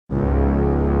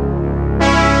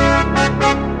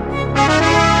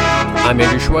I'm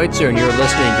Andrew Schweitzer, and you're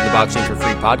listening to the Boxing for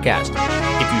Free podcast.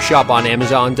 If you shop on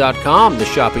Amazon.com, the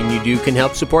shopping you do can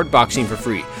help support Boxing for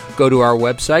Free. Go to our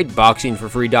website,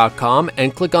 boxingforfree.com,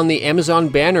 and click on the Amazon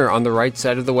banner on the right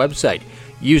side of the website.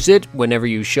 Use it whenever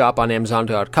you shop on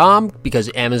Amazon.com because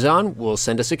Amazon will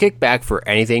send us a kickback for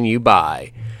anything you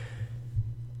buy.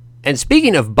 And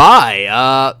speaking of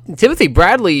buy, Timothy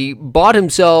Bradley bought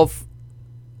himself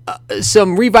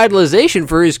some revitalization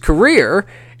for his career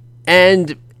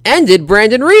and ended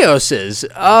Brandon Rios's.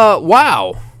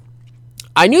 Wow.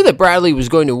 I knew that Bradley was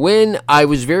going to win. I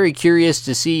was very curious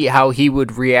to see how he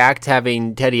would react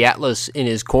having Teddy Atlas in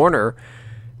his corner.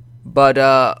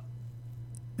 But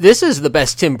this is the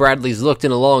best Tim Bradley's looked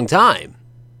in a long time.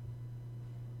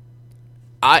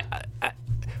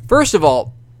 First of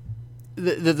all,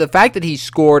 the fact that he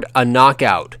scored a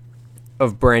knockout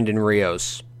of Brandon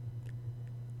Rios,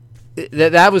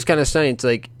 that was kind of stunning. It's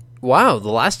like, wow,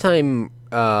 the last time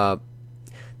Bradley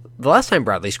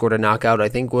scored a knockout, I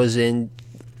think, was in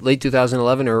late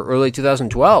 2011 or early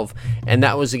 2012, and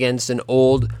that was against an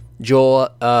old Joel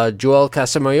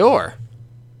Casamayor.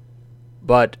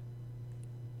 But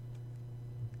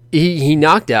he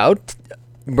knocked out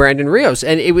Brandon Rios,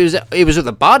 and it was with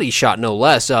a body shot, no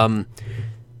less. Well,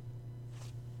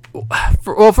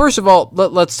 first of all,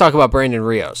 let's talk about Brandon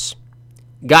Rios.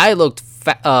 Guy looked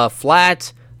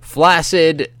flat,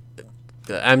 flaccid.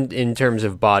 I'm in terms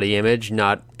of body image,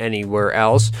 not anywhere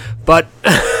else. But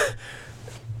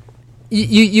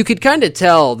you could kind of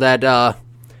tell that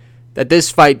that this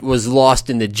fight was lost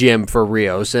in the gym for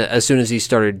Rios as soon as he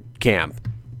started camp.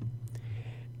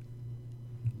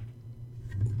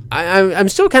 I'm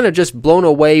still kind of just blown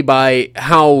away by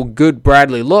how good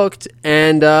Bradley looked,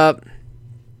 and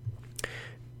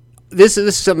This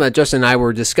is something that Justin and I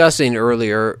were discussing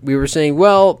earlier. We were saying,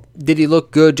 well, did he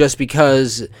look good just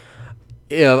because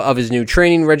of his new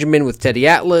training regimen with Teddy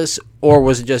Atlas, or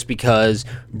was it just because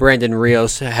Brandon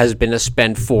Rios has been a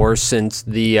spent force since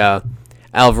the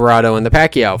Alvarado and the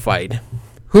Pacquiao fight?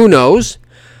 Who knows?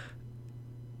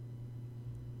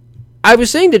 I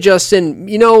was saying to Justin,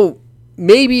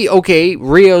 maybe, okay,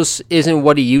 Rios isn't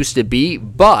what he used to be,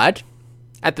 but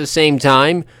at the same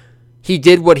time, he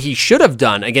did what he should have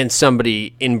done against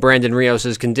somebody in Brandon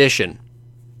Rios' condition.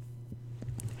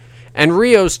 And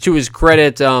Rios, to his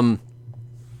credit,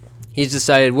 he's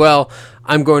decided, well,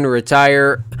 I'm going to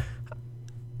retire.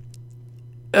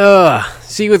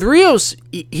 See, with Rios,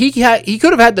 he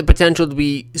could have had the potential to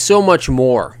be so much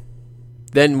more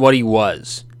than what he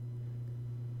was.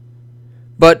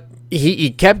 But he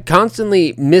kept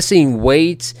constantly missing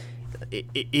weight.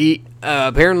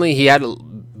 Apparently, he had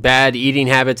bad eating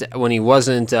habits when he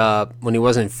wasn't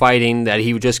fighting, that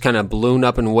he would just kind of balloon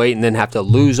up in weight and then have to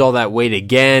lose all that weight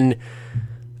again.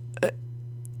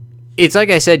 It's like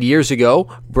I said years ago,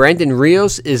 Brandon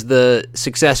Rios is the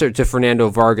successor to Fernando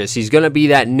Vargas. He's going to be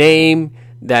that name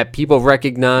that people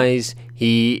recognize.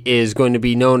 He is going to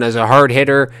be known as a hard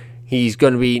hitter. He's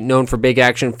going to be known for big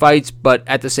action fights, but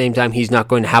at the same time, he's not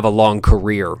going to have a long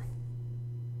career.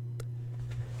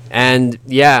 And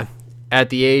yeah, at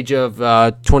the age of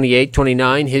 28,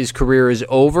 29, his career is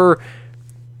over.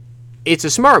 It's a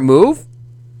smart move.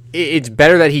 It's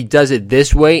better that he does it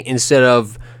this way instead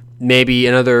of maybe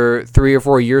another 3 or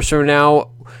 4 years from now,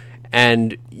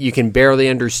 and you can barely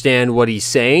understand what he's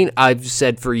saying. I've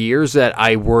said for years that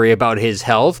I worry about his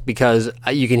health because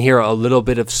you can hear a little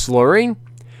bit of slurring.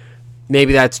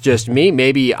 Maybe that's just me.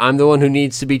 Maybe I'm the one who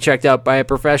needs to be checked out by a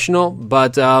professional,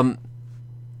 but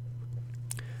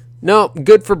no,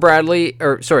 good for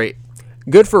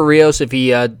good for Rios if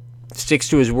he sticks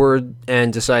to his word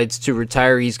and decides to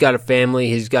retire. He's got a family.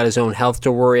 He's got his own health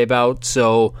to worry about.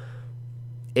 So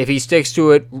if he sticks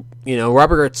to it,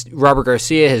 Robert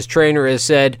Garcia, his trainer, has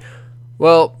said,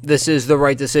 well, this is the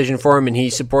right decision for him, and he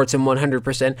supports him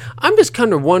 100%. I'm just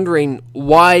kind of wondering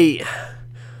why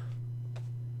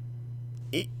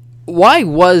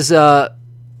was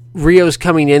Rios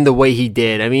coming in the way he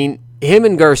did? I mean, him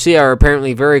and Garcia are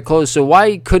apparently very close, so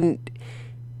why couldn't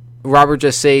Robert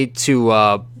just say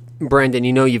to Brandon,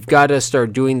 you've got to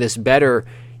start doing this better.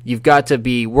 You've got to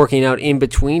be working out in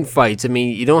between fights. I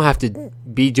mean, you don't have to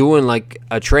be doing like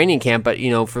a training camp, but,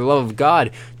 for the love of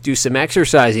God, do some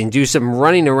exercising, do some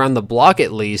running around the block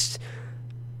at least.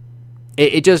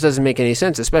 It just doesn't make any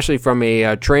sense, especially from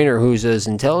a trainer who's as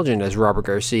intelligent as Robert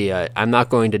Garcia. I'm not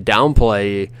going to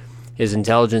downplay his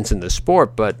intelligence in the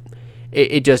sport, but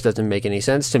it just doesn't make any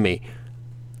sense to me.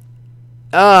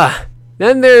 Then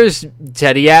there's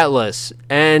Teddy Atlas,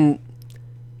 and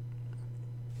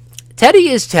Teddy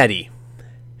is Teddy.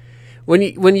 when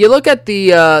you look at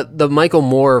the Michael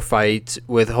Moore fight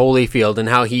with Holyfield and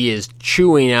how he is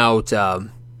chewing out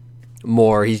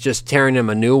Moore, he's just tearing him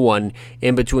a new one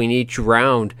in between each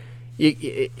round.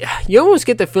 You almost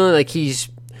get the feeling like he's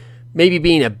maybe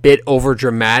being a bit over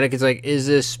dramatic. It's like, is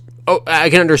this? Oh, I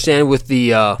can understand with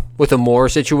the Moore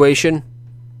situation,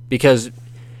 because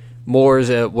Moore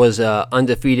was a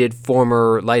undefeated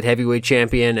former light heavyweight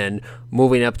champion and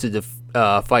moving up to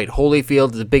fight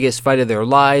Holyfield, the biggest fight of their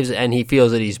lives, and he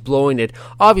feels that he's blowing it.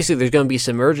 Obviously, there's going to be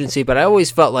some urgency, but I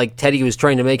always felt like Teddy was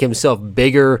trying to make himself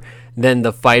bigger than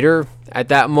the fighter at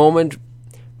that moment.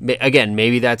 Again,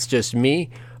 maybe that's just me,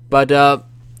 but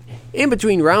in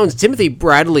between rounds, Timothy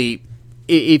Bradley,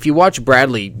 if you watch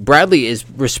Bradley is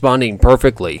responding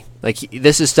perfectly. Like,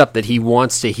 this is stuff that he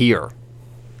wants to hear.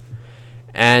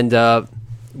 And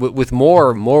with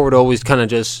Moore would always kind of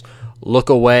just look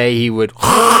away. He would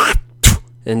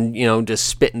and just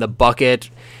spit in the bucket.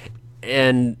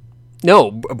 And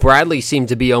no, Bradley seemed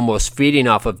to be almost feeding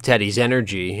off of Teddy's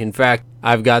energy. In fact,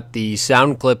 I've got the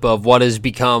sound clip of what has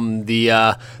become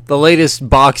the latest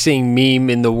boxing meme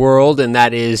in the world, and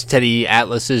that is Teddy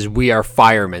Atlas's "We Are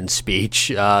Firemen" speech.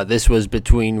 This was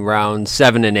between rounds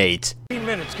 7 and 8. 15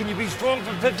 minutes. Can you be strong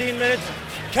for 15 minutes?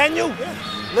 Can you? Yeah.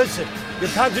 Listen, your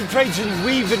concentration's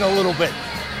weaving a little bit.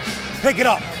 Pick it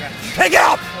up. Okay. Pick it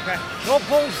up! Okay. Don't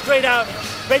pull straight out.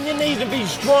 Bend your knees and be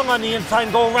strong on the inside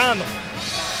and go around them.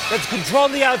 Let's control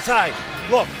the outside.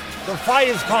 Look, the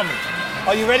fire's coming.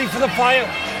 Are you ready for the fire?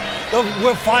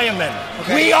 We're firemen.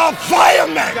 Okay. We are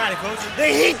firemen! Got it, Coach. The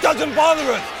heat doesn't bother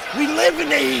us. We live in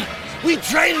the heat. We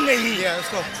train in the heat. Yeah, let's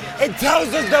go. It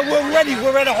tells us that we're ready.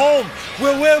 We're at home.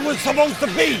 We're where we're supposed to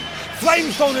be.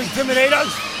 Flames don't intimidate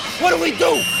us. What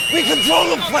do? We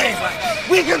control the flame.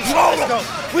 We control them.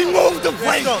 We move the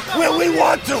flame where we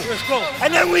want to. Let's go.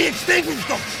 And then we extinguish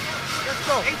them. Let's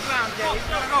go.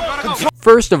 Gotta go.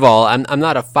 First of all, I'm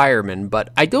not a fireman, but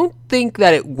I don't think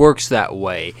that it works that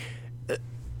way.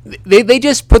 They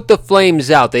just put the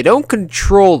flames out. They don't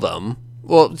control them.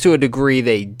 Well, to a degree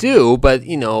they do, but,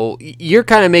 you're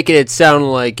kind of making it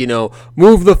sound like,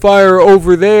 move the fire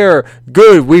over there.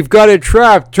 Good, we've got it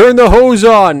trapped. Turn the hose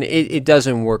on. It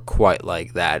doesn't work quite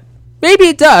like that. Maybe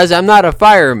it does. I'm not a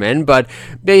fireman, but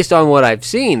based on what I've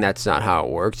seen, that's not how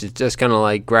it works. It's just kind of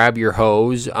like grab your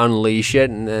hose, unleash it,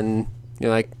 and then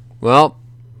you're like, well,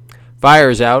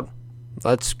 fire's out.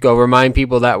 Let's go remind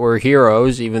people that we're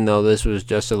heroes, even though this was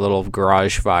just a little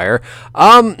garage fire.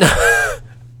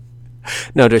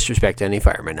 No disrespect to any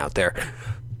firemen out there.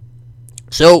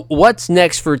 So, what's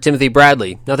next for Timothy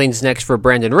Bradley? Nothing's next for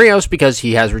Brandon Rios because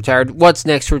he has retired. What's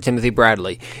next for Timothy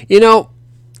Bradley?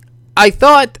 I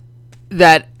thought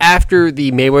that after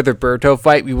the Mayweather-Berto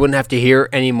fight, we wouldn't have to hear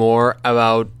any more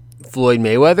about Floyd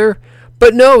Mayweather.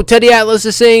 But no, Teddy Atlas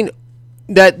is saying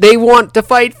that they want to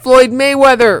fight Floyd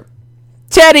Mayweather.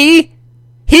 Teddy,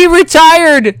 he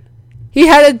retired. He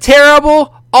had a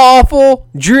terrible, awful,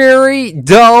 dreary,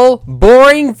 dull,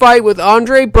 boring fight with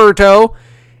Andre Berto,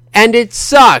 and it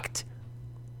sucked.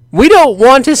 We don't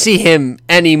want to see him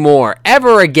anymore,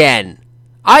 ever again.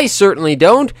 I certainly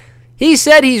don't. He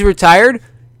said he's retired.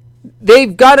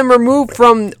 They've got him removed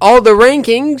from all the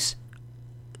rankings.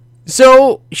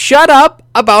 So, shut up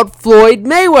about Floyd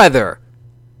Mayweather.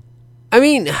 I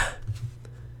mean,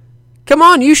 come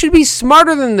on, you should be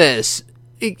smarter than this.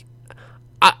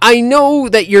 I know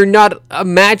that you're not a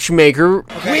matchmaker.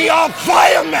 Okay. We are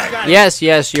firemen! Yes,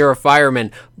 you're a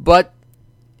fireman. But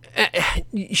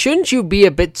shouldn't you be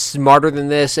a bit smarter than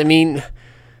this? I mean,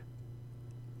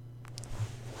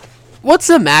 what's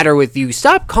the matter with you?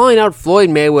 Stop calling out Floyd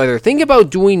Mayweather. Think about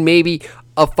doing maybe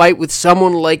a fight with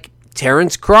someone like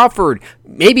Terrence Crawford.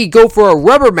 Maybe go for a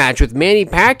rubber match with Manny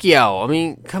Pacquiao. I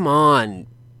mean, come on.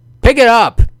 Pick it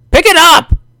up. Pick it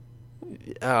up!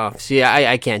 Oh, see,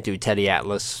 I can't do Teddy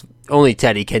Atlas. Only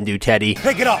Teddy can do Teddy.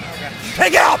 Pick it up!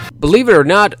 Pick it up! Believe it or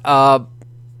not,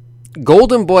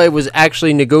 Golden Boy was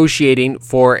actually negotiating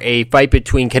for a fight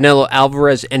between Canelo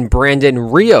Alvarez and Brandon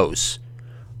Rios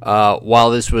while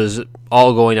this was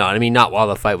all going on. I mean, not while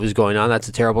the fight was going on. That's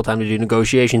a terrible time to do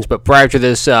negotiations. But prior to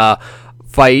this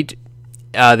fight,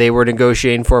 they were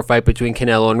negotiating for a fight between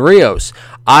Canelo and Rios.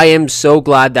 I am so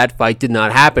glad that fight did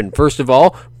not happen. First of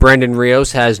all, Brandon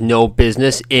Rios has no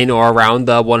business in or around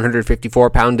the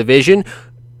 154-pound division.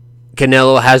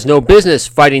 Canelo has no business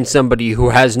fighting somebody who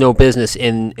has no business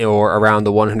in or around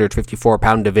the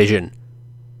 154-pound division.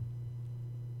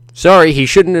 Sorry, he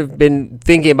shouldn't have been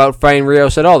thinking about fighting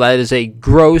Rios at all. That is a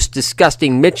gross,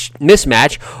 disgusting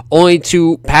mismatch, only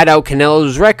to pad out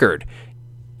Canelo's record.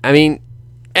 I mean,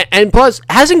 and plus,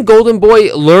 hasn't Golden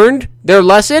Boy learned their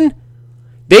lesson?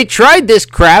 They tried this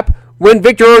crap when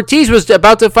Victor Ortiz was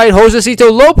about to fight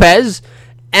Josecito Lopez,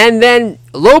 and then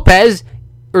Lopez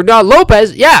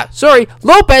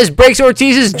breaks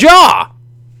Ortiz's jaw.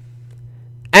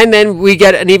 And then we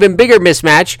get an even bigger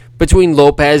mismatch between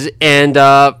Lopez and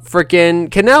frickin'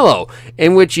 Canelo,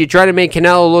 in which you try to make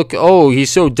Canelo look,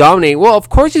 he's so dominating. Well, of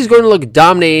course he's going to look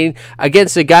dominating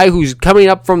against a guy who's coming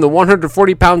up from the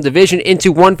 140-pound division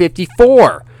into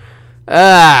 154.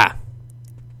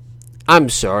 I'm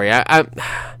sorry.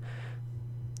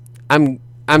 I'm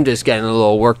just getting a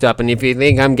little worked up, and if you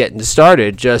think I'm getting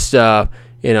started, just wait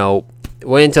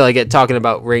until I get talking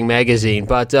about Ring Magazine.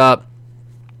 But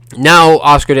now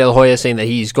Oscar De La Hoya saying that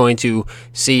he's going to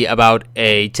see about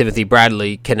a Timothy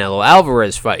Bradley Canelo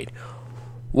Alvarez fight.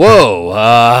 Whoa,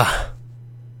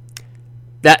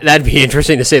 that'd be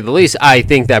interesting to say the least. I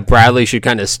think that Bradley should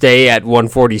kind of stay at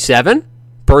 147.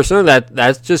 Personally,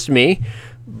 that's just me,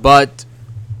 but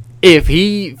if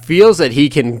he feels that he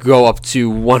can go up to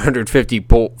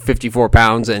 154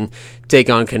 pounds and take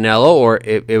on Canelo, or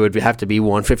it would have to be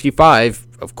 155,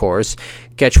 of course,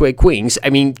 catchweight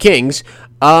kings.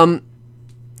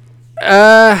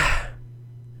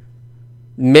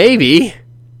 Maybe.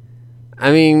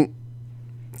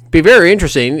 Be very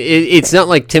interesting. It's not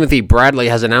like Timothy Bradley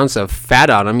has an ounce of fat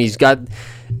on him. He's got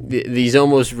these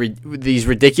these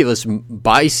ridiculous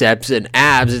biceps and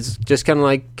abs. It's just kind of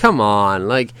like, come on,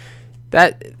 like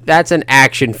that's an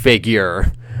action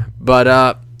figure.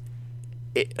 But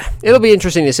it'll be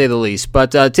interesting to say the least.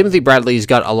 But Timothy Bradley's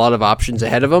got a lot of options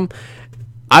ahead of him.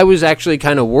 I was actually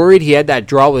kind of worried. He had that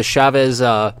draw with Chavez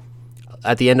at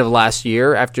the end of last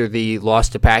year after the loss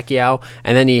to Pacquiao,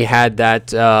 and then he had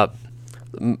that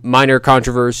minor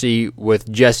controversy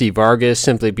with Jesse Vargas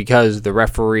simply because the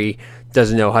referee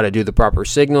doesn't know how to do the proper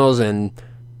signals and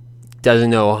doesn't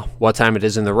know what time it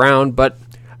is in the round. But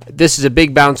this is a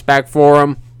big bounce back for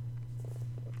him.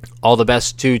 All the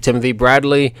best to Timothy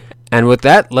Bradley. And with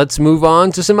that, let's move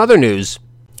on to some other news.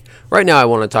 Right now I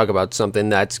want to talk about something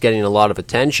that's getting a lot of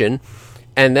attention,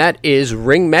 and that is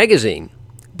Ring Magazine.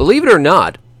 Believe it or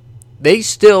not, they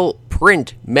still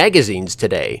print magazines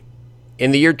today.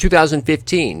 In the year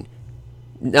 2015,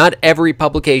 not every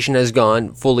publication has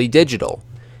gone fully digital.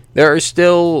 There are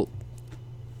still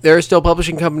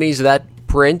publishing companies that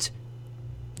print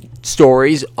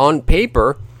stories on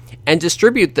paper and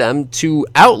distribute them to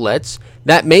outlets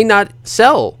that may not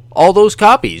sell all those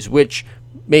copies, which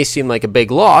may seem like a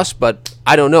big loss, but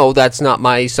I don't know. That's not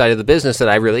my side of the business that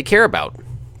I really care about.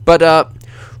 But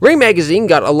Ring Magazine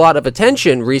got a lot of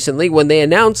attention recently when they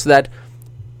announced that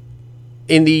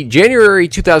in the January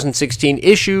 2016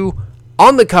 issue,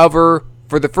 on the cover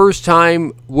for the first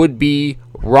time would be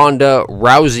Ronda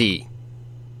Rousey.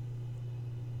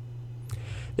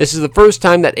 This is the first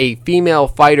time that a female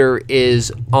fighter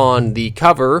is on the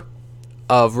cover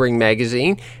of Ring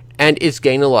Magazine, and it's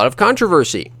gained a lot of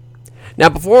controversy. Now,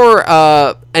 before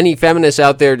any feminists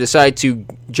out there decide to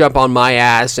jump on my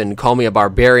ass and call me a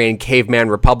barbarian caveman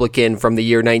Republican from the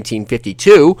year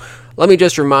 1952, let me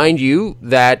just remind you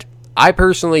that I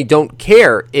personally don't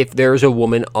care if there's a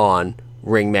woman on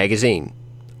Ring Magazine.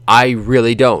 I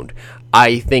really don't.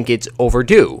 I think it's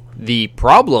overdue. The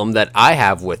problem that I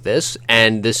have with this,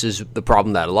 and this is the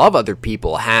problem that a lot of other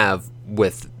people have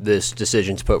with this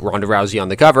decision to put Ronda Rousey on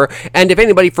the cover, and if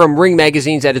anybody from Ring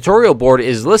Magazine's editorial board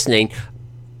is listening,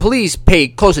 please pay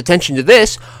close attention to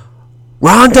this.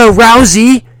 Ronda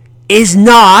Rousey is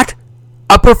not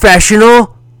a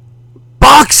professional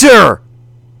boxer.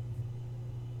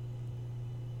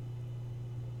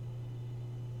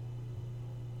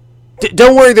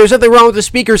 Don't worry, there's nothing wrong with the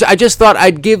speakers. I just thought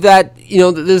I'd give that,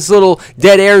 this little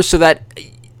dead air so that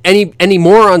any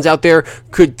morons out there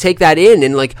could take that in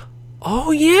and like,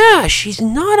 oh yeah, she's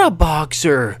not a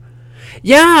boxer.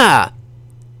 Yeah.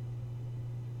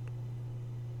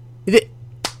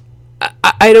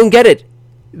 I don't get it.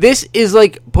 This is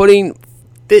like putting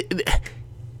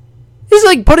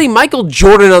Michael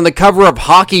Jordan on the cover of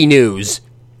Hockey News.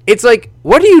 It's like,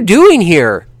 what are you doing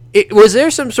here? Was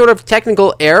there some sort of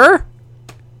technical error?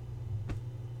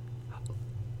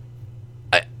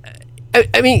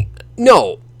 I mean,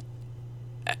 no.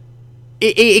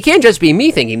 It can't just be me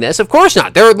thinking this. Of course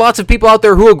not. There are lots of people out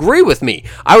there who agree with me.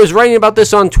 I was writing about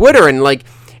this on Twitter, and like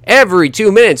every 2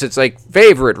 minutes, it's like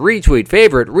favorite, retweet,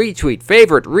 favorite, retweet,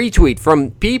 favorite, retweet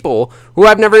from people who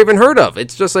I've never even heard of.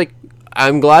 It's just like,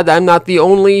 I'm glad that I'm not the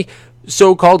only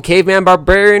so-called caveman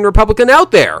barbarian Republican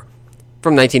out there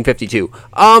from 1952.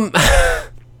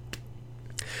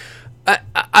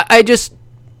 I just,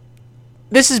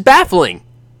 this is baffling.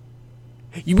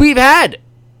 We've had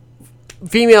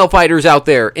female fighters out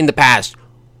there in the past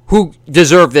who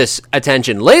deserve this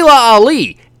attention. Layla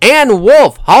Ali Ann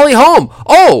Wolfe, Holly Holm.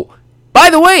 Oh, by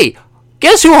the way,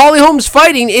 guess who Holly Holm's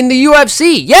fighting in the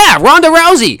UFC? Yeah, Ronda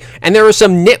Rousey. And there was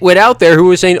some nitwit out there who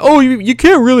was saying, oh, you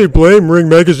can't really blame Ring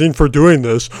Magazine for doing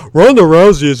this. Ronda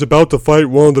Rousey is about to fight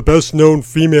one of the best-known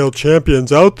female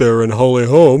champions out there in Holly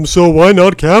Holm, so why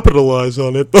not capitalize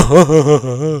on it?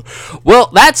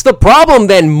 Well, that's the problem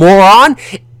then, moron.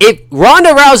 If Ronda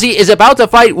Rousey is about to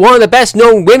fight one of the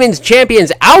best-known women's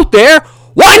champions out there,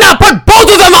 why not put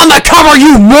both of them on the cover,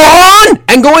 you moron?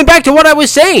 And going back to what I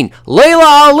was saying, Layla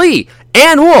Ali,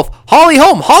 Ann Wolfe, Holly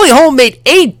Holm. Holly Holm made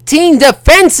 18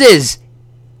 defenses.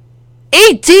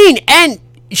 18! And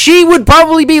she would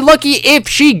probably be lucky if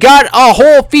she got a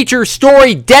whole feature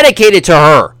story dedicated to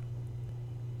her.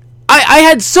 I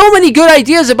had so many good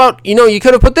ideas about, you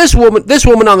could have put this woman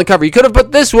on the cover. You could have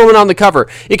put this woman on the cover.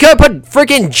 You could have put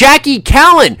freaking Jackie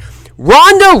Callan.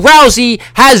 Ronda Rousey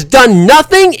has done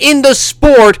nothing in the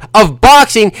sport of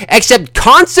boxing except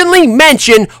constantly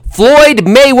mention Floyd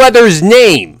Mayweather's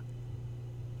name.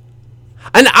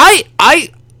 And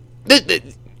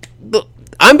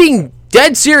I'm being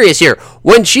dead serious here.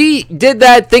 When she did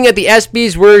that thing at the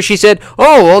ESPYs where she said,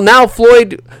 oh, well, now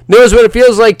Floyd knows what it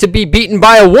feels like to be beaten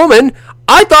by a woman,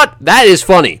 I thought, that is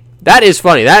funny. That is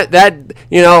funny. That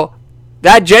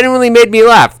genuinely made me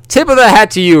laugh. Tip of the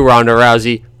hat to you, Ronda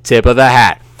Rousey. Tip of the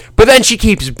hat. But then she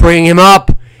keeps bringing him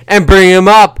up and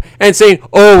saying,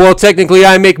 oh, well, technically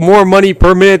I make more money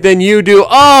per minute than you do.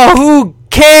 Oh, who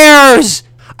cares?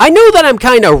 I know that I'm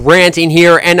kind of ranting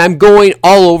here and I'm going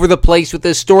all over the place with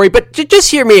this story, but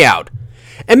just hear me out.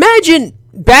 Imagine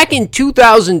back in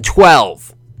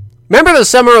 2012. Remember the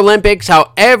Summer Olympics,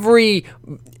 how every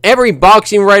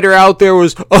boxing writer out there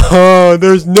was,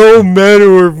 there's no men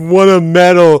who have won a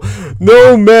medal.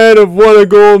 No men have won a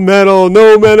gold medal.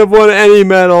 No men have won any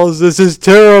medals. This is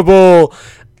terrible.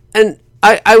 And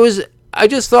I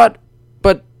just thought,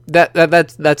 but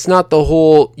that's not the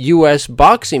whole U.S.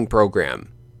 boxing program.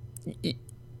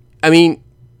 I mean,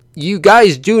 you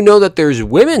guys do know that there's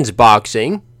women's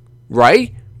boxing,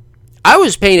 right? I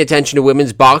was paying attention to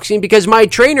women's boxing because my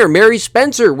trainer, Mary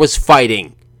Spencer, was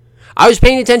fighting. I was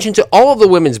paying attention to all of the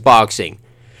women's boxing.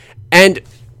 And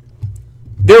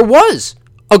there was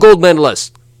a gold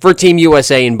medalist for Team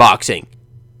USA in boxing.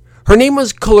 Her name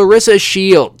was Clarissa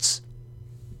Shields.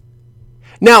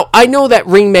 Now, I know that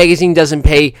Ring Magazine doesn't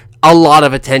pay a lot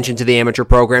of attention to the amateur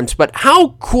programs, but how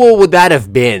cool would that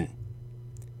have been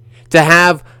to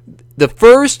have the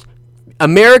first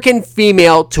American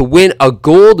female to win a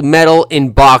gold medal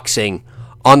in boxing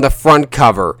on the front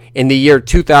cover in the year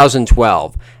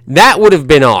 2012? That would have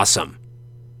been awesome.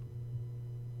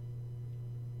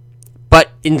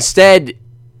 But instead,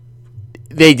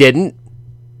 they didn't.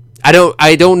 I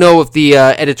don't know if the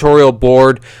editorial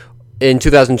board in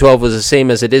 2012 was the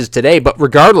same as it is today, but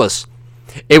regardless,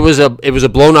 it was a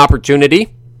blown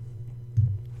opportunity.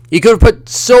 You could have put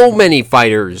so many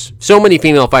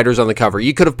female fighters on the cover.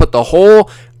 You could have put the whole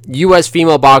U.S.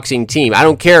 female boxing team. I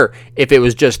don't care if it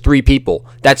was just 3 people.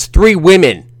 That's 3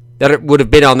 women that would have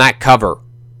been on that cover.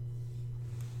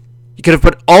 You could have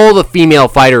put all the female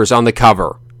fighters on the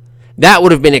cover. That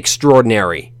would have been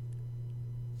extraordinary.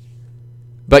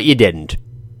 But you didn't.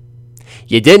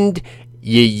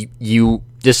 You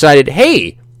decided,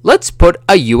 hey, let's put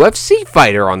a UFC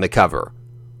fighter on the cover.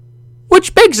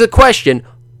 Which begs the question,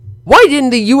 why didn't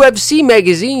the UFC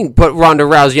magazine put Ronda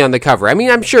Rousey on the cover? I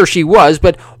mean, I'm sure she was,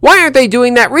 but why aren't they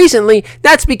doing that recently?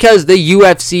 That's because the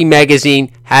UFC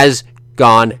magazine has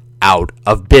gone out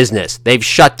of business. They've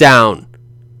shut down.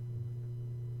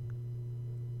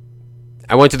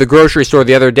 I went to the grocery store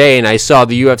the other day and I saw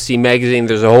the UFC magazine.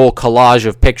 There's a whole collage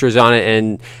of pictures on it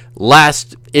and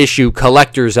last issue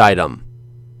collector's item.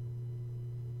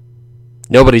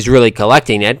 Nobody's really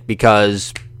collecting it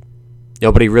because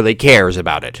nobody really cares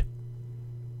about it.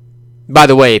 By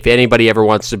the way, if anybody ever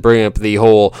wants to bring up the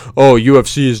whole,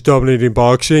 UFC is dominating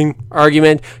boxing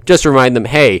argument, just remind them,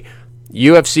 hey,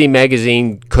 UFC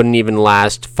magazine couldn't even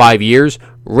last 5 years.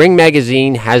 Ring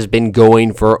Magazine has been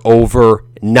going for over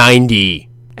 90.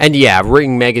 And yeah,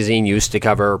 Ring Magazine used to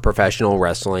cover professional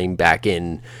wrestling back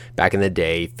in the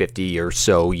day, 50 or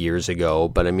so years ago.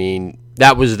 But I mean,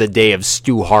 that was the day of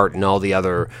Stu Hart and all the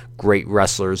other great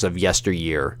wrestlers of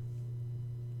yesteryear.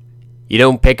 You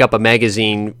don't pick up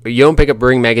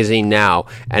Ring Magazine now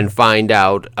and find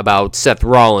out about Seth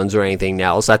Rollins or anything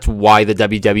else. That's why the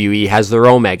WWE has their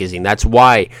own magazine. That's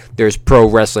why there's Pro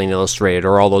Wrestling Illustrated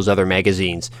or all those other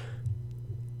magazines.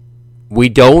 We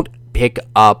don't pick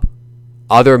up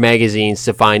other magazines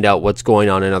to find out what's going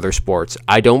on in other sports.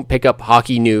 I don't pick up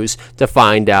hockey news to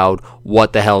find out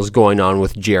what the hell's going on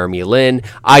with Jeremy Lin.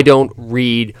 I don't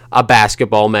read a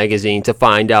basketball magazine to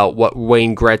find out what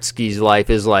Wayne Gretzky's life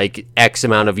is like X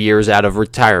amount of years out of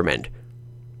retirement.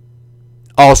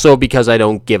 Also, because I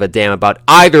don't give a damn about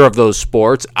either of those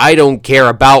sports. I don't care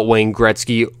about Wayne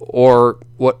Gretzky or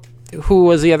who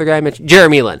was the other guy I mentioned?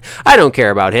 Jeremy Lin. I don't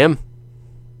care about him.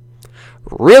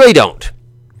 Really don't.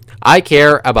 I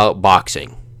care about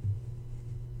boxing.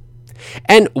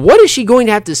 And what is she going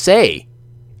to have to say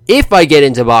if I get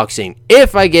into boxing?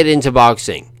 If I get into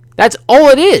boxing. That's all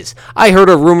it is. I heard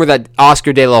a rumor that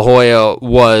Oscar De La Hoya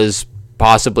was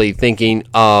possibly thinking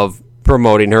of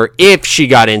promoting her if she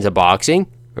got into boxing.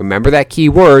 Remember that key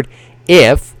word,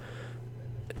 if.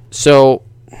 So,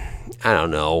 I don't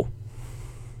know.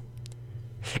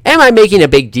 Am I making a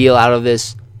big deal out of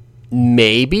this?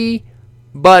 Maybe.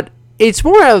 But it's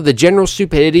more out of the general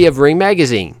stupidity of Ring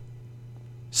Magazine.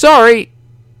 Sorry.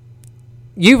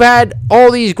 You've had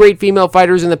all these great female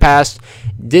fighters in the past,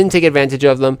 didn't take advantage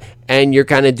of them, and you're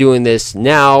kind of doing this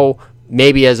now,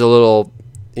 maybe as a little,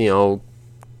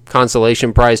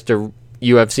 consolation prize to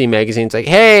UFC Magazine. It's like,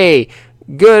 hey,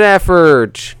 good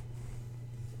effort.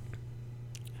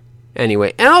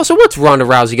 Anyway, and also, what's Ronda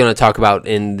Rousey going to talk about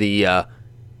in the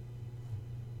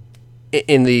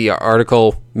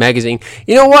article magazine?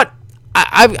 You know what?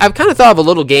 I've kind of thought of a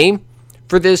little game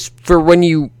for this, for when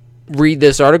you read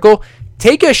this article.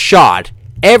 Take a shot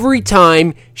every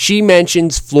time she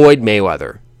mentions Floyd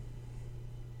Mayweather.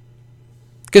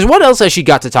 Because what else has she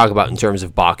got to talk about in terms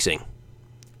of boxing?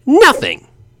 Nothing.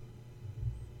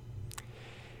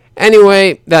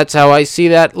 Anyway, that's how I see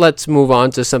that. Let's move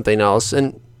on to something else.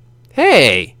 And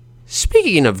hey,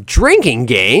 speaking of drinking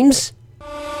games...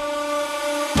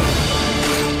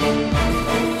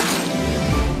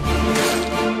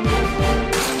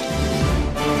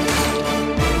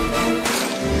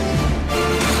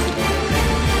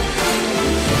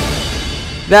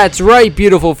 That's right,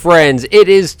 beautiful friends. It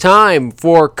is time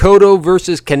for Cotto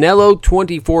versus Canelo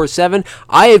 24/7.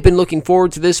 I have been looking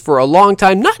forward to this for a long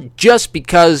time, not just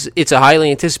because it's a highly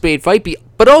anticipated fight,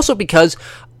 but also because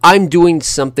I'm doing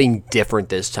something different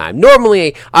this time.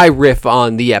 Normally, I riff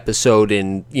on the episode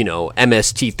in,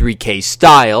 MST3K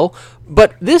style,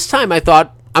 but this time I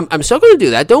thought, I'm still going to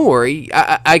do that. Don't worry.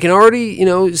 I can already,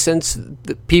 sense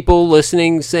the people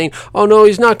listening saying, oh no,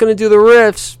 he's not going to do the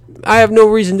riffs. I have no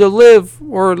reason to live,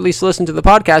 or at least listen to the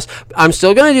podcast. I'm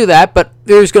still going to do that, but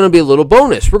there's going to be a little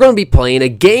bonus. We're going to be playing a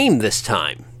game this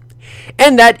time.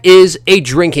 And that is a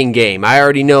drinking game. I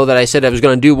already know that I said I was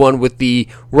going to do one with the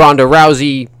Ronda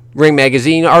Rousey Ring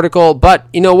Magazine article, but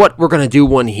you know what? We're going to do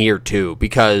one here too,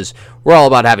 because we're all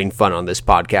about having fun on this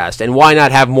podcast. And why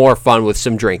not have more fun with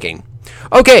some drinking?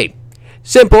 Okay,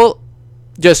 simple.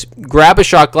 Just grab a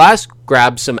shot glass,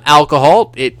 grab some alcohol,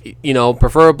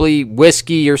 preferably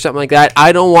whiskey or something like that.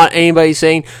 I don't want anybody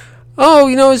saying, oh,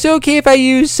 is it okay if I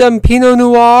use some Pinot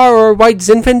Noir or White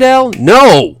Zinfandel?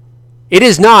 No, it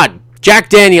is not. Jack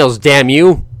Daniels, damn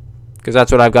you, because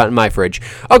that's what I've got in my fridge.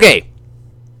 Okay,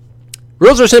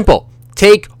 rules are simple.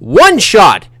 Take one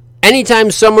shot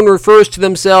anytime someone refers to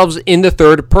themselves in the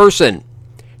third person.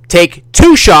 Take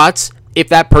 2 shots if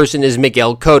that person is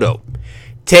Miguel Cotto.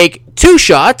 Take 2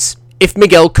 shots if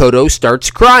Miguel Cotto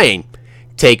starts crying.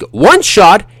 Take 1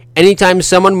 shot anytime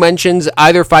someone mentions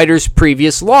either fighter's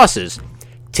previous losses.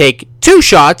 Take 2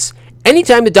 shots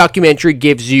anytime the documentary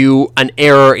gives you an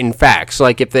error in facts.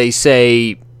 Like if they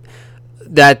say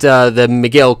that the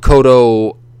Miguel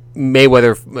Cotto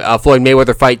Floyd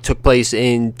Mayweather fight took place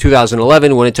in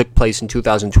 2011 when it took place in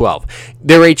 2012.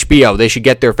 They're HBO. They should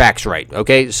get their facts right.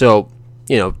 Okay, so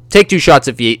take 2 shots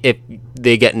if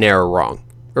they get an error wrong.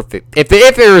 Or if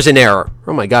there is an error.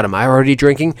 Oh my God, am I already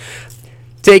drinking?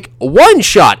 Take 1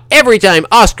 shot every time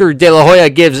Oscar De La Hoya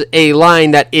gives a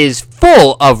line that is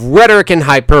full of rhetoric and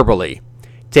hyperbole.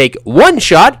 Take 1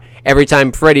 shot every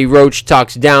time Freddie Roach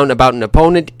talks down about an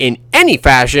opponent in any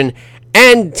fashion.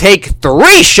 And take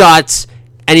 3 shots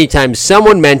anytime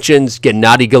someone mentions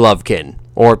Gennady Golovkin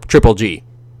or Triple G.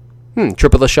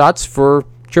 Triple the shots for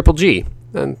Triple G.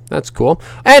 That's cool.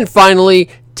 And finally,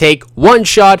 take 1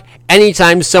 shot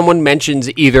anytime someone mentions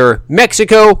either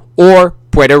Mexico or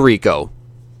Puerto Rico.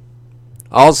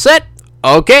 All set?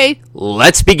 Okay,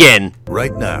 let's begin.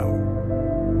 Right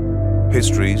now,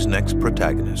 history's next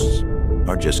protagonists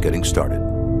are just getting started.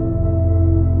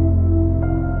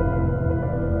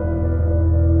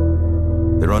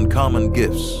 Their uncommon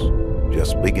gifts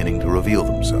just beginning to reveal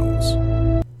themselves.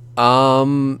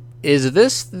 Is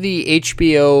this the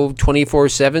HBO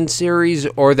 24/7 series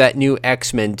or that new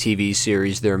X-Men TV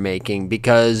series they're making?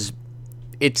 Because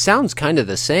it sounds kind of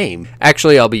the same.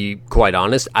 Actually, I'll be quite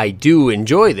honest, I do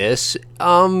enjoy this.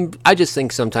 I just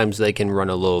think sometimes they can run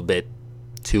a little bit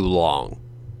too long.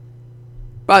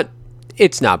 But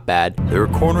it's not bad. There are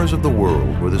corners of the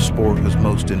world where the sport has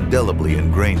most indelibly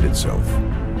ingrained itself.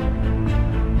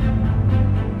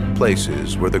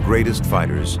 Places where the greatest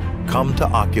fighters come to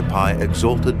occupy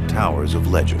exalted towers of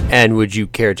legend. And would you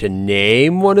care to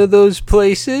name one of those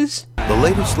places? The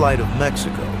latest light of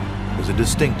Mexico is a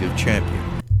distinctive champion.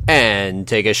 And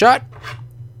take a shot.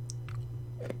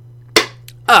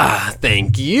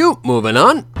 Thank you. Moving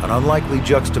on. An unlikely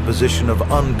juxtaposition of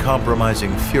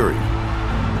uncompromising fury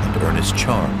and earnest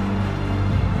charm.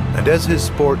 And as his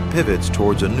sport pivots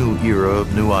towards a new era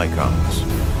of new icons,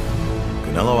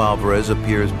 Canelo Alvarez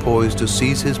appears poised to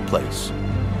seize his place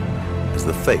as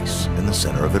the face in the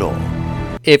center of it all.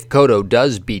 If Cotto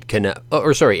does beat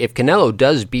if Canelo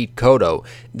does beat Cotto,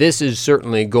 this is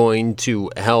certainly going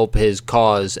to help his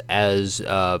cause as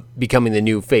becoming the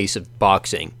new face of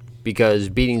boxing, because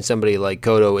beating somebody like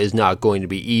Cotto is not going to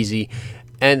be easy,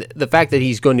 and the fact that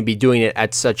he's going to be doing it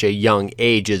at such a young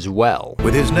age as well.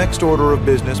 With his next order of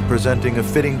business presenting a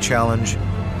fitting challenge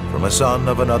from a son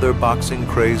of another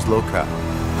boxing-crazed locale.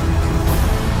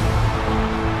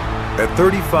 At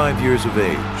 35 years of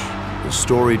age, the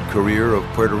storied career of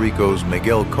Puerto Rico's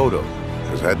Miguel Cotto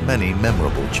has had many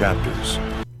memorable chapters.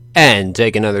 And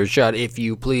take another shot, if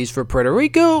you please, for Puerto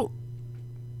Rico.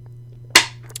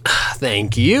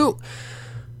 Thank you.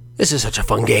 This is such a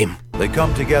fun game. They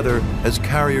come together as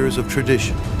carriers of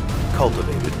tradition,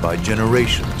 cultivated by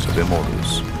generations of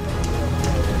immortals.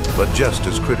 But just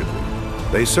as critically,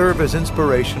 they serve as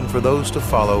inspiration for those to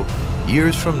follow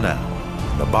years from now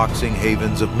in the boxing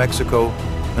havens of Mexico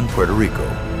and Puerto Rico.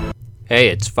 Hey,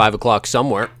 it's 5 o'clock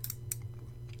somewhere.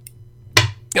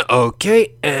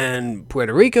 Okay, and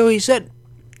Puerto Rico, he said.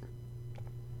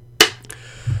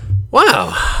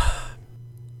 Wow.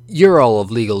 You're all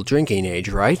of legal drinking age,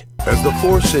 right? As the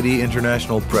four-city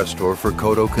international press tour for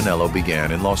Cotto Canelo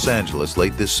began in Los Angeles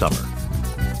late this summer,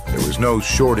 there was no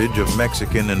shortage of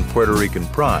Mexican and Puerto Rican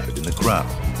pride in the crowd.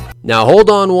 Now hold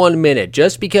on 1 minute.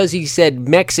 Just because he said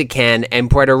Mexican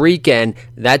and Puerto Rican,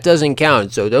 that doesn't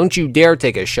count, so don't you dare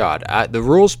take a shot. The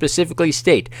rules specifically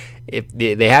state if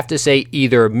they have to say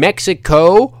either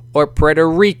Mexico or Puerto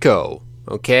Rico,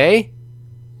 okay?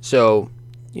 So,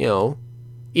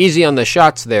 easy on the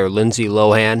shots there, Lindsay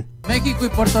Lohan. México y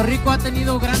Puerto Rico ha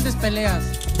tenido grandes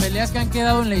peleas que han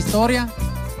quedado en la historia.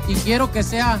 Y quiero que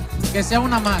sea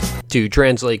una más. To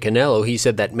translate Canelo, he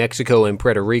said that Mexico and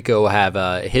Puerto Rico have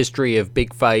a history of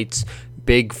big fights,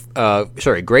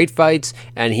 great fights,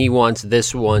 and he wants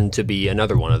this one to be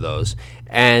another one of those.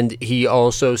 And he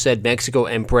also said Mexico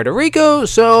and Puerto Rico,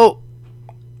 so...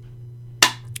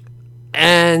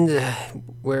 And...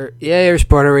 here's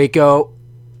Puerto Rico.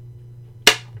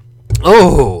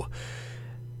 Oh!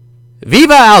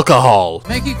 ¡Viva alcohol!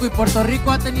 México y Puerto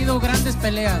Rico ha tenido grandes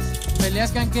peleas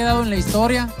que han quedado en la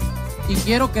historia, y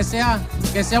quiero que sea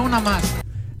una más.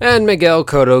 And Miguel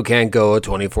Cotto can't go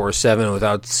 24/7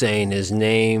 without saying his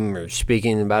name or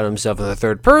speaking about himself in the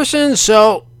third person,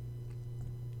 so...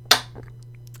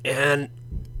 And...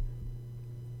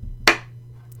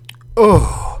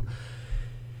 Oh...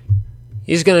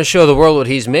 He's gonna show the world what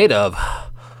he's made of.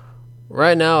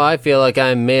 Right now, I feel like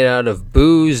I'm made out of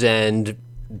booze and...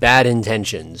 bad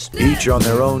intentions. Each on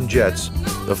their own jets,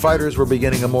 the fighters were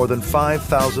beginning a more than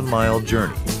 5,000-mile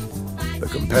journey. The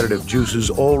competitive juices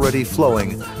already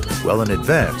flowing well in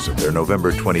advance of their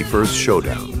November 21st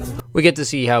showdown. We get to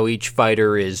see how each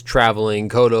fighter is traveling.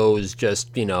 Cotto is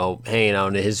just, hanging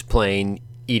out in his plane,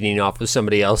 eating off of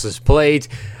somebody else's plate.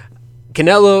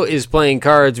 Canelo is playing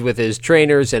cards with his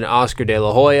trainers and Oscar De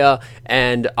La Hoya,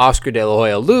 and Oscar De La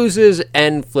Hoya loses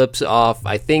and flips off,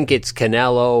 I think it's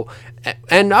Canelo.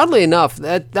 And oddly enough,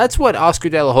 that's what Oscar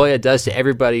De La Hoya does to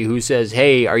everybody who says,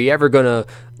 hey, are you ever going to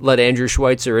let Andrew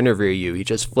Schweitzer interview you? He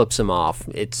just flips him off.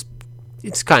 It's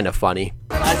kind of funny.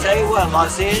 I tell you what,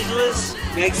 Los Angeles,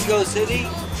 Mexico City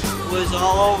was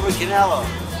all over Canelo.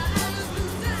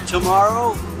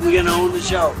 Tomorrow, we're going to own the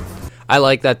show. I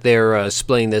like that they're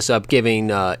splitting this up,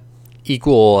 giving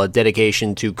equal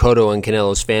dedication to Cotto and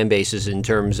Canelo's fan bases in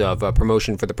terms of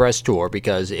promotion for the press tour,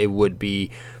 because it would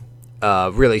be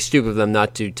really stupid of them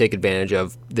not to take advantage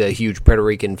of the huge Puerto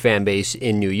Rican fan base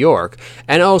in New York.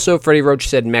 And also, Freddie Roach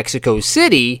said Mexico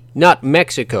City, not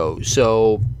Mexico.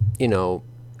 So,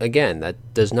 again, that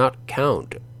does not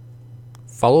count.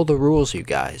 Follow the rules, you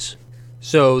guys.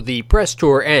 So the press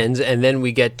tour ends, and then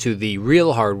we get to the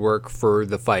real hard work for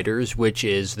the fighters, which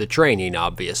is the training,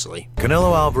 obviously.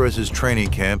 Canelo Alvarez's training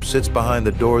camp sits behind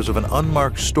the doors of an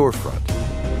unmarked storefront,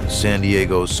 San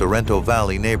Diego's Sorrento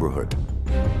Valley neighborhood.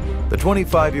 The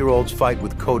 25-year-old's fight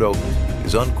with Cotto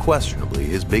is unquestionably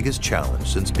his biggest challenge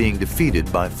since being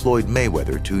defeated by Floyd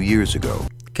Mayweather 2 years ago.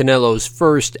 Canelo's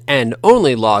first and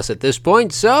only loss at this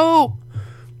point, so...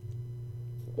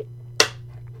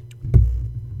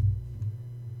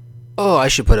 Oh, I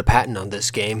should put a patent on this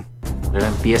game. Ahora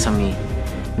empieza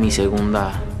mi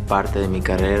segunda parte de mi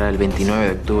carrera. El 29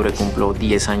 de octubre cumplo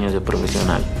 10 años de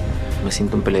profesional. Me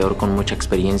siento un peleador con mucha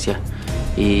experiencia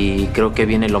y creo que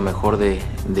viene lo mejor de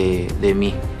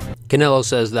mí. Canelo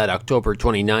says that October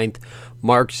 29th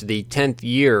marks the 10th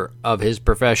year of his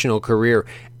professional career,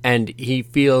 and he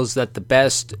feels that the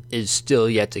best is still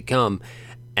yet to come.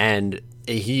 And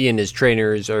he and his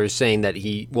trainers are saying that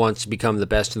he wants to become the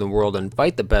best in the world and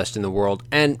fight the best in the world.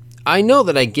 And I know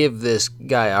that I give this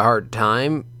guy a hard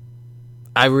time.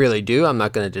 I really do. I'm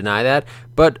not going to deny that.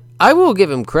 But I will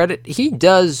give him credit. He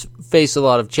does face a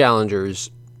lot of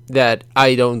challengers that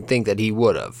I don't think that he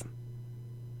would have.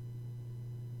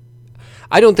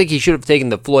 I don't think he should have taken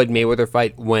the Floyd Mayweather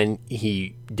fight when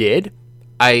he did.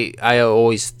 I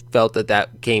always felt that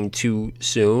came too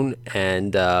soon,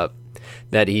 and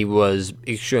that he was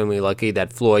extremely lucky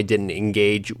that Floyd didn't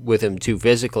engage with him too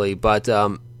physically. But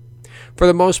for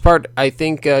the most part, I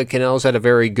think Canelo's had a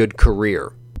very good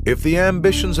career. If the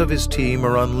ambitions of his team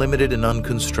are unlimited and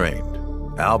unconstrained,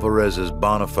 Alvarez's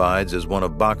bona fides as one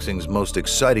of boxing's most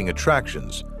exciting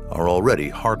attractions are already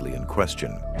hardly in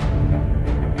question.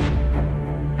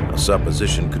 A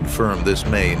supposition confirmed this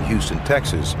May in Houston,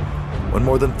 Texas, when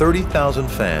more than 30,000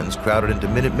 fans crowded into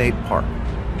Minute Maid Park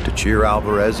to cheer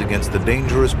Alvarez against the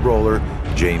dangerous brawler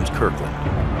James Kirkland.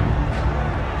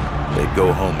 They'd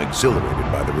go home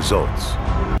exhilarated by the results.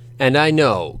 And I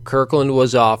know Kirkland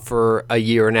was off for a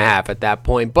year and a half at that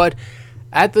point, but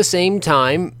at the same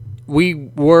time, we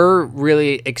were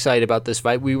really excited about this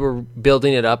fight. We were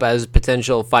building it up as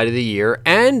potential fight of the year,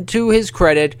 and to his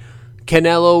credit,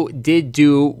 Canelo did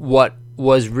do what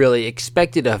was really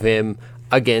expected of him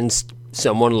against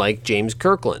someone like James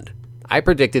Kirkland. I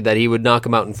predicted that he would knock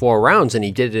him out in 4 rounds, and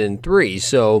he did it in 3.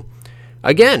 So,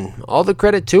 again, all the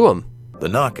credit to him. The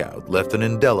knockout left an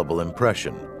indelible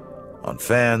impression on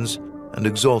fans and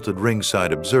exalted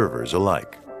ringside observers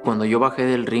alike. Cuando yo bajé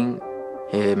del ring,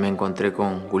 me encontré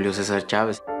con Julio César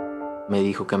Chávez. Me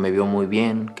dijo que me vio muy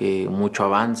bien, que mucho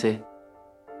avance,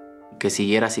 que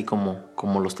siguiera así como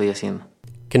lo estoy haciendo.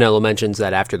 Canelo mentions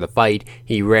that after the fight,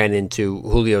 he ran into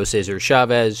Julio Cesar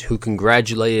Chavez, who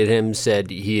congratulated him,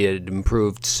 said he had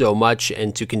improved so much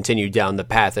and to continue down the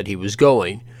path that he was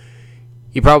going.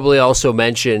 He probably also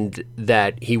mentioned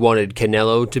that he wanted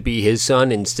Canelo to be his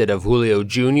son instead of Julio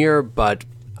Jr., but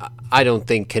I don't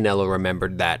think Canelo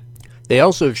remembered that. They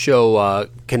also show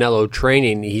Canelo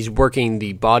training. He's working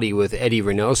the body with Eddie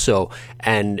Reynoso,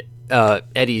 and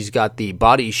Eddie's got the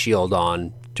body shield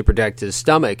on to protect his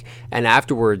stomach, and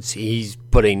afterwards he's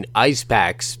putting ice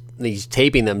packs, he's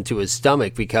taping them to his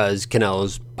stomach because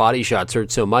Canelo's body shots hurt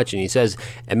so much, and he says,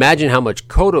 imagine how much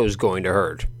Cotto's going to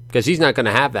hurt, because he's not going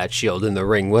to have that shield in the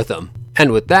ring with him.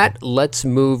 And with that, let's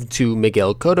move to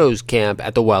Miguel Cotto's camp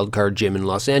at the Wildcard Gym in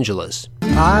Los Angeles.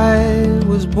 I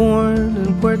was born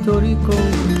in Puerto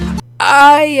Rico.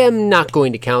 I am not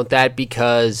going to count that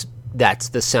because that's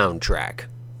the soundtrack.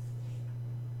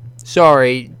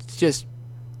 Sorry, just...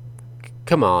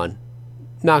 come on.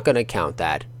 Not going to count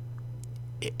that.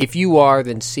 If you are,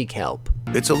 then seek help.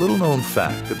 It's a little-known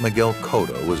fact that Miguel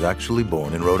Cotto was actually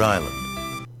born in Rhode Island.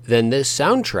 Then this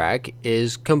soundtrack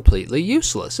is completely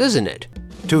useless, isn't it?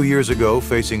 2 years ago,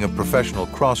 facing a professional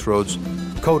crossroads,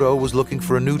 Cotto was looking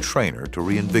for a new trainer to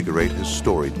reinvigorate his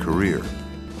storied career.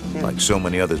 Like so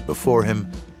many others before him,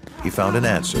 he found an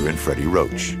answer in Freddie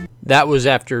Roach. That was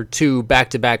after 2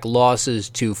 back-to-back losses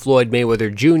to Floyd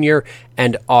Mayweather Jr.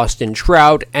 and Austin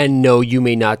Trout, and no, you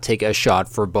may not take a shot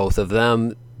for both of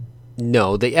them.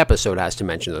 No, the episode has to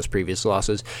mention those previous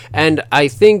losses. And I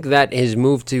think that his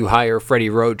move to hire Freddie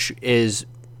Roach is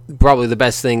probably the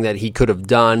best thing that he could have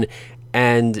done,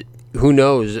 and who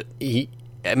knows,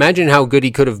 imagine how good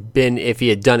he could have been if he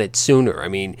had done it sooner. I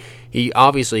mean, he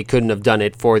obviously couldn't have done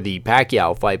it for the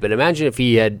Pacquiao fight, but imagine if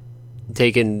he had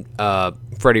taken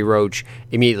Freddie Roach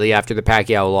immediately after the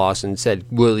Pacquiao loss and said,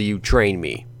 will you train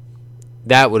me?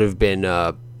 That would have been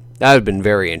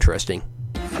very interesting.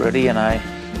 Freddie and I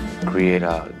create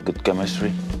a good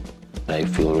chemistry. I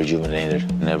feel rejuvenated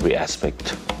in every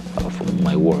aspect of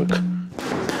my work.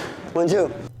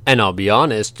 And I'll be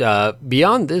honest,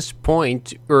 beyond this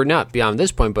point, or not beyond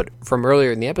this point, but from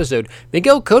earlier in the episode,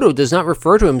 Miguel Cotto does not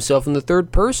refer to himself in the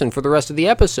third person for the rest of the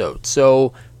episode.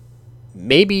 So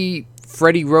maybe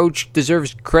Freddie Roach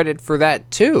deserves credit for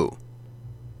that too.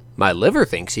 My liver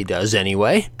thinks he does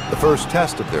anyway. The first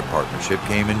test of their partnership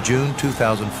came in June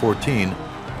 2014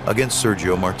 against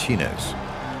Sergio Martinez,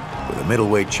 with a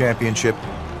middleweight championship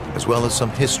as well as some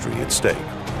history at stake.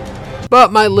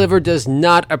 But my liver does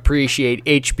not appreciate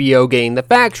HBO getting the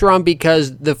facts wrong,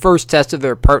 because the first test of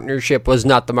their partnership was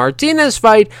not the Martinez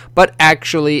fight, but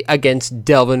actually against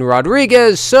Delvin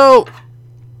Rodriguez. So,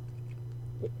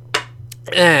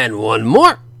 and one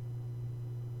more.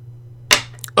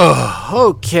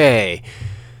 Oh, okay.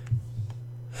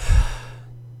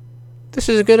 This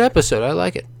is a good episode. I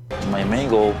like it. My main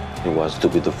goal was to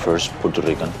be the first Puerto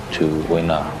Rican to win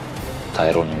a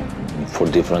title in 4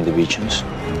 different divisions.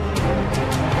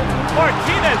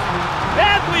 Martinez,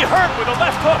 badly hurt with a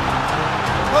left hook.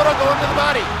 Cotto going to the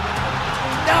body.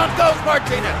 Down goes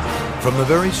Martinez. From the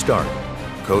very start,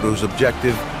 Cotto's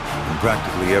objective and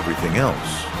practically everything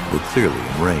else were clearly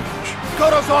in range.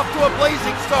 Cotto's off to a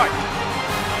blazing start.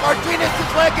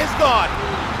 Martinez's leg is gone.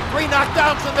 3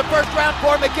 knockdowns in the first round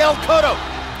for Miguel Cotto.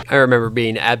 I remember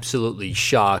being absolutely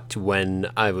shocked when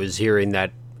I was hearing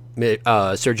that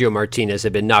Sergio Martinez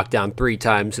had been knocked down 3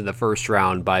 times in the first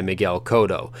round by Miguel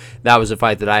Cotto. That was a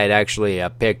fight that I had actually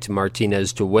picked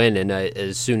Martinez to win, and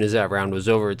as soon as that round was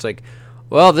over, it's like,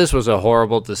 well, this was a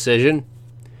horrible decision.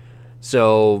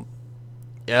 So,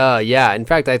 yeah, in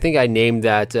fact, I think I named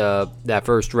that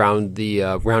first round the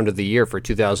round of the year for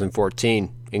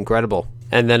 2014. Incredible.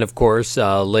 And then, of course,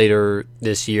 later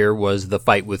this year was the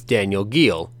fight with Daniel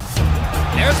Geale.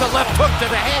 There's a left hook to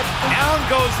the head. Down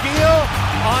goes Geale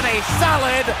on a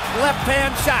solid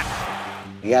left-hand shot.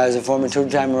 The guy was a former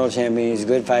 2-time world champion. He's a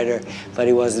good fighter, but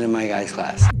he wasn't in my guy's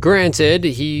class. Granted,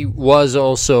 he was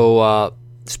also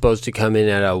supposed to come in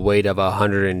at a weight of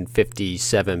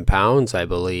 157 pounds, I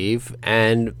believe.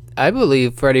 And I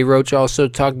believe Freddie Roach also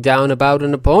talked down about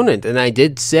an opponent. And I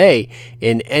did say,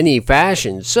 in any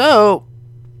fashion. So,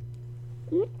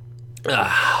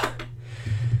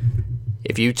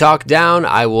 if you talk down,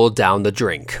 I will down the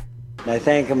drink. I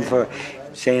thank him for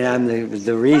saying I'm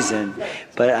the reason,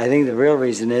 but I think the real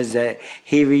reason is that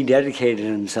he rededicated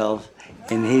himself,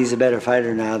 and he's a better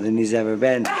fighter now than he's ever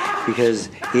been, because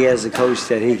he has a coach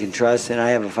that he can trust, and I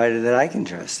have a fighter that I can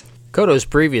trust. Cotto's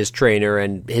previous trainer,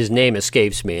 and his name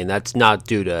escapes me, and that's not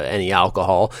due to any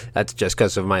alcohol, that's just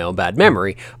because of my own bad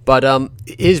memory, but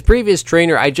his previous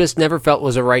trainer I just never felt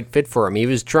was a right fit for him. He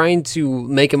was trying to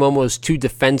make him almost too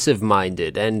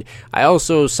defensive-minded, and I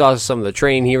also saw some of the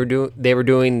training they were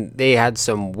doing. They had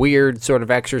some weird sort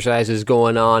of exercises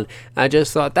going on. I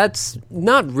just thought that's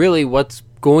not really what's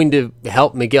going to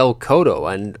help Miguel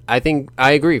Cotto, and I think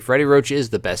I agree, Freddie Roach is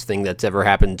the best thing that's ever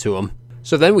happened to him.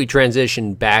 So then we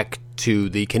transition back to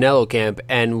the Canelo camp,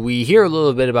 and we hear a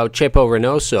little bit about Chepo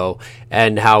Reynoso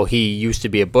and how he used to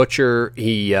be a butcher.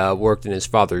 He worked in his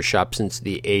father's shop since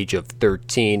the age of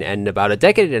 13, and about a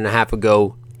decade and a half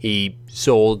ago, he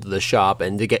sold the shop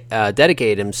and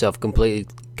dedicated himself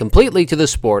completely to the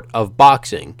sport of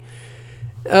boxing.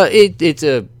 It's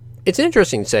an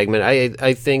interesting segment.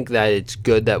 I think that it's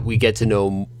good that we get to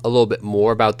know a little bit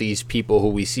more about these people who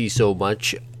we see so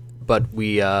much, but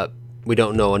we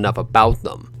don't know enough about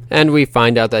them. And we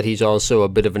find out that he's also a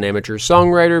bit of an amateur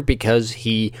songwriter because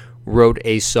he wrote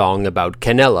a song about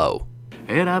Canelo.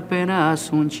 Era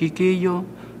apenas un chiquillo,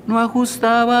 no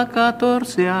ajustaba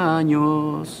 14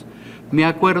 años. Me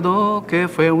acuerdo que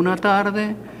fue una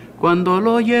tarde cuando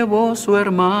lo llevó su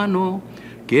hermano.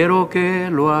 Quiero que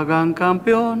lo hagan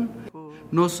campeón.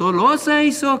 No solo se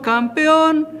hizo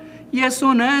campeón y es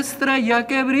una estrella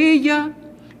que brilla.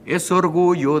 Es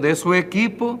orgullo de su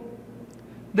equipo,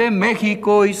 de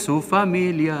México y su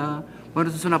familia. Bueno,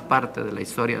 eso es una parte de la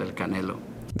historia del Canelo.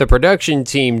 The production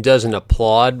team doesn't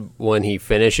applaud when he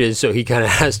finishes, so he kind of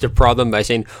has to prod them by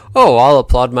saying, "Oh, I'll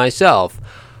applaud myself."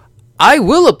 I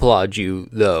will applaud you,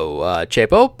 though,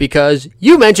 Chepo, because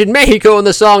you mentioned Mexico in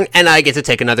the song, and I get to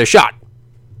take another shot.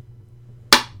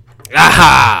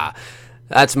 Aha!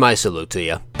 That's my salute to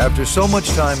you. After so much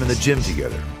time in the gym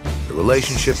together, the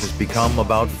relationship has become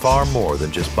about far more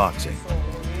than just boxing.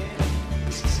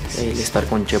 El estar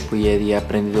con Chepo y Eddie he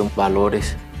aprendido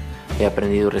valores, he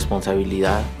aprendido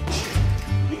responsabilidad.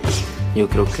 Yo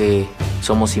creo que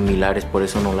somos similares, por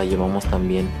eso nos la llevamos tan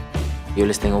bien. Yo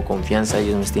les tengo confianza,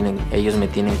 ellos me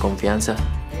tienen confianza.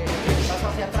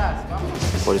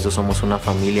 Por eso somos una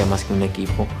familia más que un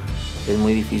equipo. Es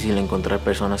muy difícil encontrar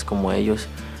personas como ellos.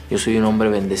 Yo soy un hombre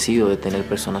bendecido de tener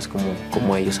personas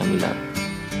como ellos a mi lado.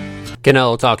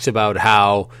 Canelo talks about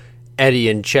how Eddie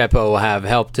and Chepo have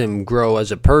helped him grow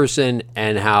as a person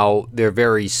and how they're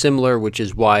very similar, which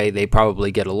is why they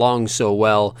probably get along so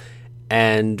well,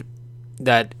 and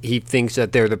that he thinks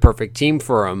that they're the perfect team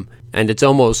for him. And it's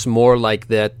almost more like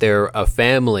that they're a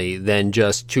family than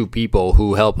just two people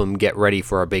who help him get ready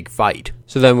for a big fight.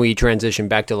 So then we transition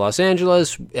back to Los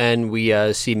Angeles, and we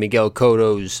see Miguel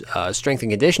Cotto's strength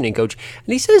and conditioning coach.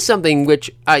 And he says something which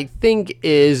I think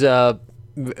is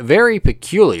very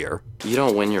peculiar. You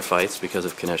don't win your fights because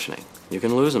of conditioning. You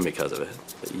can lose them because of it.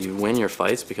 But you win your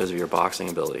fights because of your boxing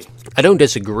ability. I don't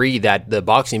disagree that the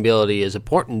boxing ability is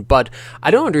important, but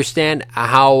I don't understand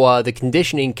how the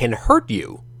conditioning can hurt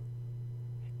you.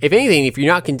 If anything, if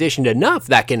you're not conditioned enough,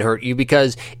 that can hurt you,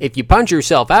 because if you punch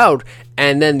yourself out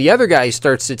and then the other guy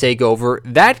starts to take over,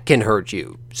 that can hurt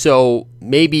you. So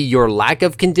maybe your lack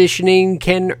of conditioning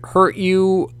can hurt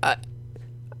you.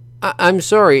 I'm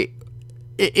sorry.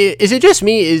 Is it just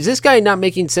me? Is this guy not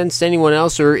making sense to anyone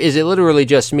else, or is it literally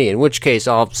just me? In which case,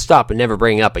 I'll stop and never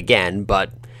bring it up again,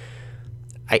 but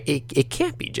it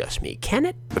can't be just me, can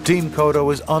it? But Team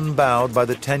Cotto is unbowed by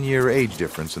the 10-year age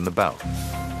difference in the bout.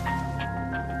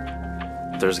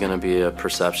 There's going to be a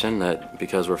perception that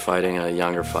because we're fighting a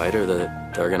younger fighter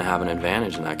that they're going to have an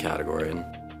advantage in that category, and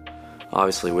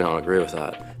obviously we don't agree with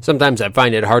that. Sometimes I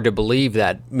find it hard to believe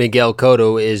that Miguel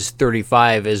Cotto is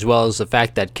 35, as well as the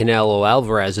fact that Canelo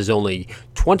Alvarez is only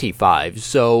 25.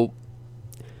 So,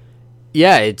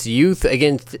 yeah, it's youth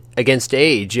against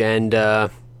age, and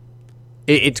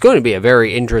it's going to be a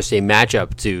very interesting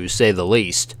matchup, to say the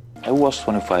least. I was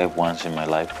 25 once in my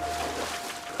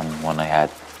life, and when I had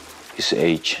his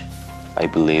age, I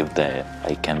believed that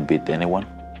I can beat anyone.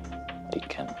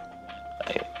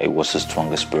 I was the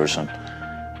strongest person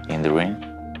in the ring.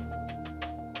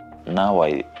 Now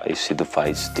I see the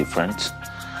fights different.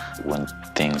 When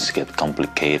things get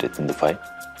complicated in the fight,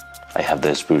 I have the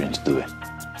experience to do it.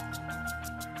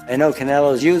 I know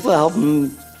Canelo's youth will help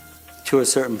him to a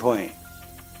certain point.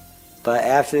 But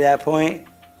after that point,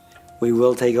 we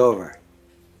will take over.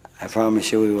 I promise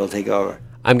you we will take over.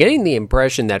 I'm getting the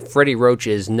impression that Freddie Roach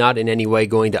is not in any way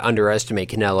going to underestimate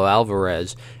Canelo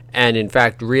Alvarez, and in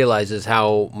fact realizes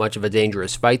how much of a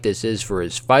dangerous fight this is for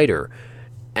his fighter,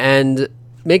 and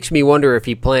makes me wonder if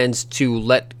he plans to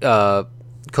let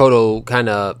Cotto kind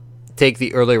of take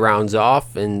the early rounds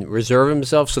off and reserve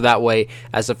himself, so that way,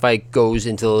 as the fight goes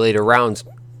into the later rounds,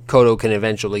 Cotto can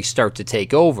eventually start to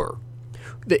take over.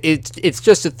 It's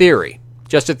just a theory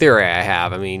I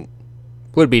have. I mean,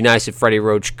 would be nice if Freddie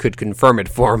Roach could confirm it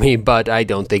for me, but I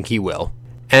don't think he will.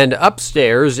 And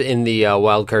upstairs in the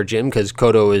wildcard gym, because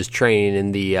Cotto is training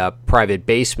in the private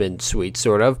basement suite,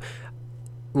 sort of,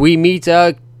 we meet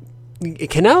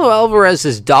Canelo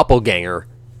Alvarez's doppelganger.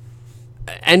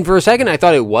 And for a second, I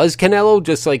thought it was Canelo,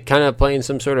 just like kind of playing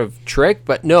some sort of trick.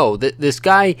 But no, this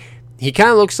guy, he kind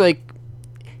of looks like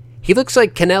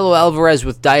Canelo Alvarez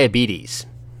with diabetes.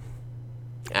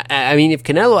 I mean, if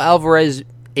Canelo Alvarez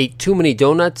ate too many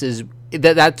donuts,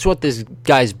 that's what this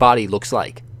guy's body looks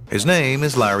like. His name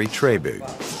is Larry Trabig.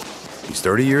 He's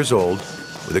 30 years old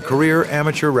with a career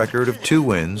amateur record of 2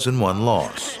 wins and 1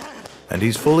 loss. And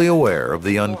he's fully aware of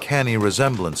the uncanny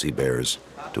resemblance he bears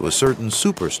to a certain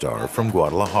superstar from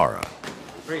Guadalajara.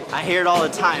 I hear it all the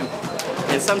time,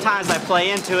 and sometimes I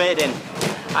play into it and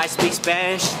I speak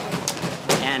Spanish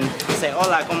and say,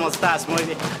 hola, ¿cómo estás? Muy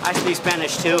bien. I speak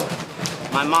Spanish too.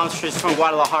 My mom's from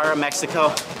Guadalajara,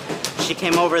 Mexico. She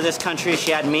came over this country,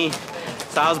 she had me.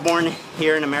 So I was born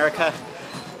here in America.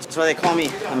 That's why they call me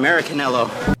Americanello.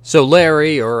 So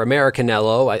Larry, or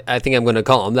Americanello, I think I'm going to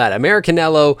call him that.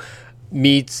 Americanello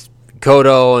meets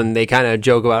Cotto, and they kind of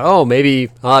joke about, oh, maybe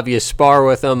I'll have you spar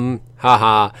with him.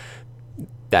 Haha.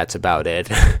 That's about it.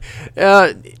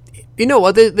 You know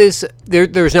what? There's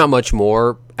not much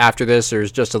more after this.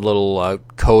 There's just a little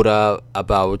coda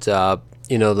about the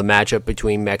matchup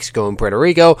between Mexico and Puerto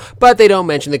Rico, but they don't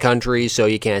mention the country, so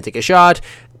you can't take a shot.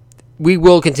 We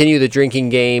will continue the drinking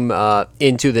game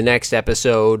into the next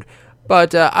episode,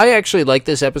 but I actually like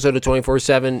this episode of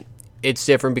 24/7. It's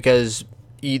different because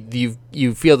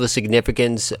you feel the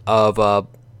significance of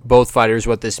both fighters,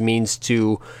 what this means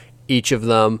to each of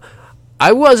them.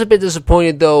 I was a bit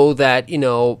disappointed, though, that,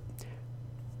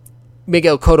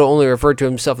 Miguel Cotto only referred to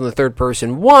himself in the third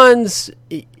person once.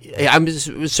 I'm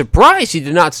surprised he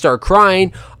did not start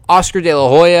crying. Oscar De La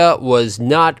Hoya was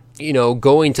not,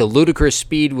 going to ludicrous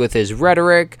speed with his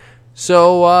rhetoric.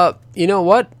 So, you know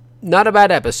what? Not a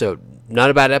bad episode.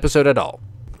 Not a bad episode at all.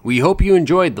 We hope you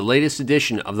enjoyed the latest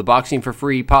edition of the Boxing for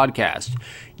Free podcast.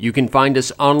 You can find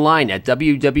us online at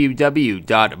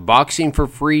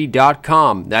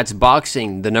www.boxingforfree.com. That's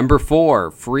boxing, the number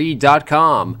 4,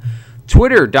 free.com.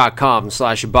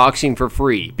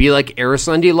 Twitter.com/boxingforfree. Be like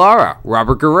Arislandi Lara,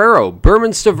 Robert Guerrero,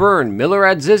 Berman Stavern,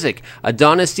 Milorad Zizic,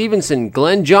 Adonis Stevenson,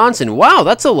 Glenn Johnson. Wow,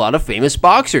 that's a lot of famous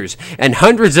boxers. And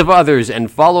hundreds of others. And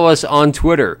follow us on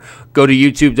Twitter. Go to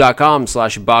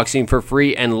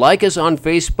youtube.com/boxingforfree and like us on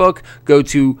Facebook. Go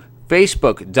to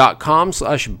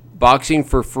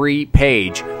facebook.com/boxingforfree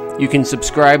page. You can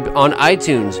subscribe on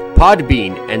iTunes,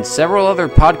 Podbean, and several other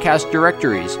podcast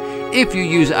directories. If you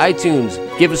use iTunes,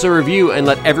 give us a review and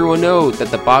let everyone know that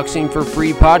the Boxing for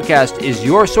Free podcast is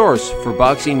your source for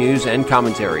boxing news and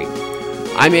commentary.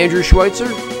 I'm Andrew Schweitzer.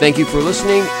 Thank you for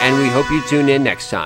listening, and we hope you tune in next time.